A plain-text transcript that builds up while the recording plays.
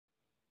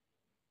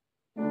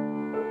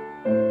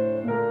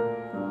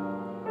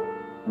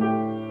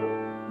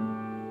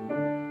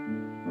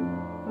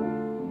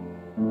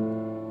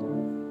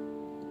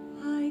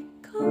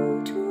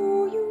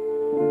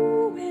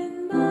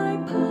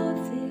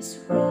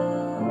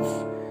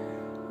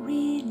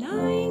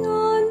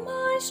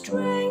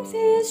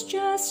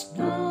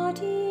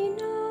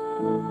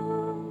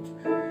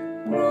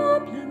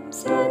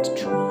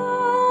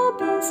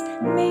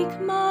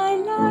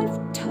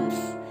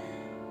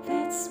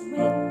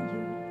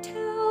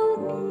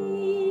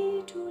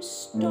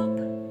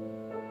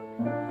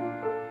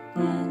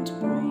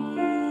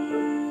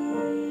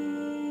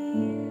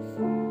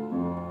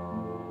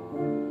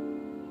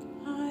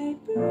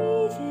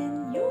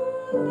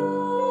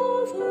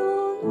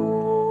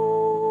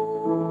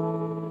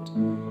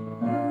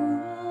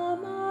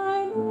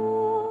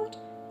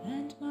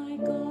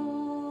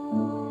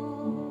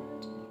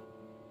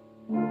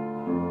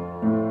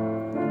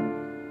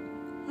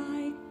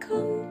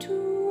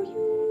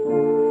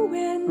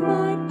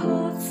my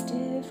paths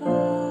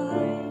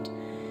divide,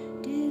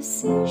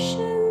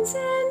 decisions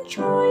and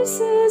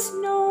choices,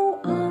 no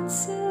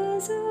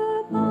answers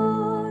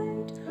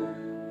abide.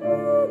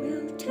 Who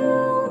will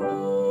tell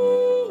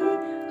me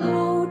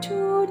how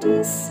to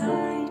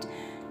decide?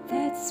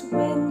 That's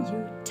when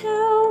you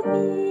tell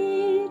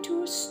me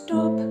to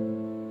stop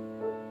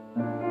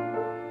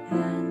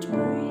and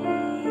breathe.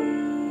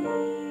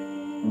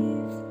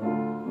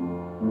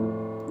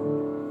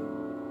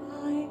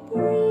 I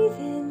breathe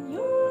in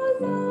your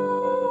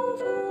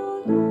love,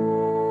 oh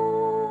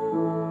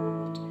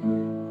Lord.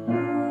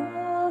 You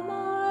are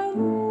my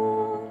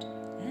Lord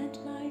and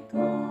my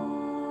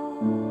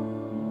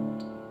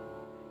God.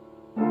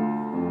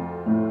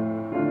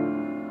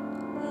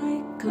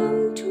 I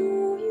come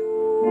to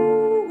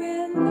you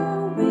when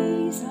the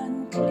way's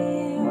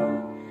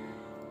unclear.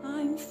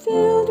 I'm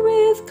filled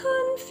with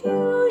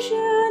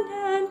confusion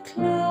and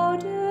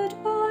clouded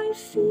by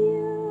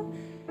fear.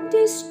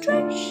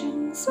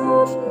 Distractions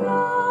of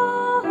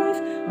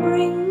life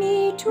bring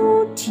me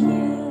to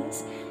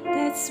tears.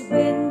 That's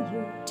when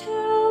you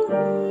tell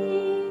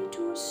me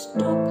to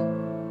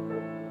stop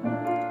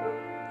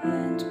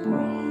and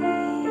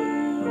breathe.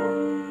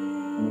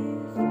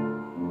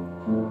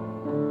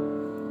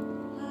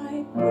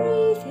 I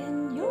breathe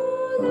in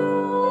your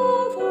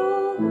love,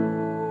 oh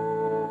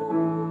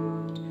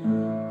Lord.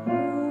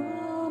 You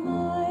are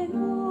my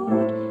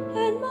Lord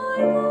and my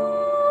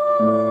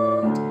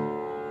God.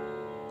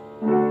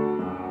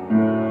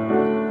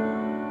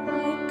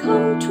 I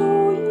come to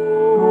you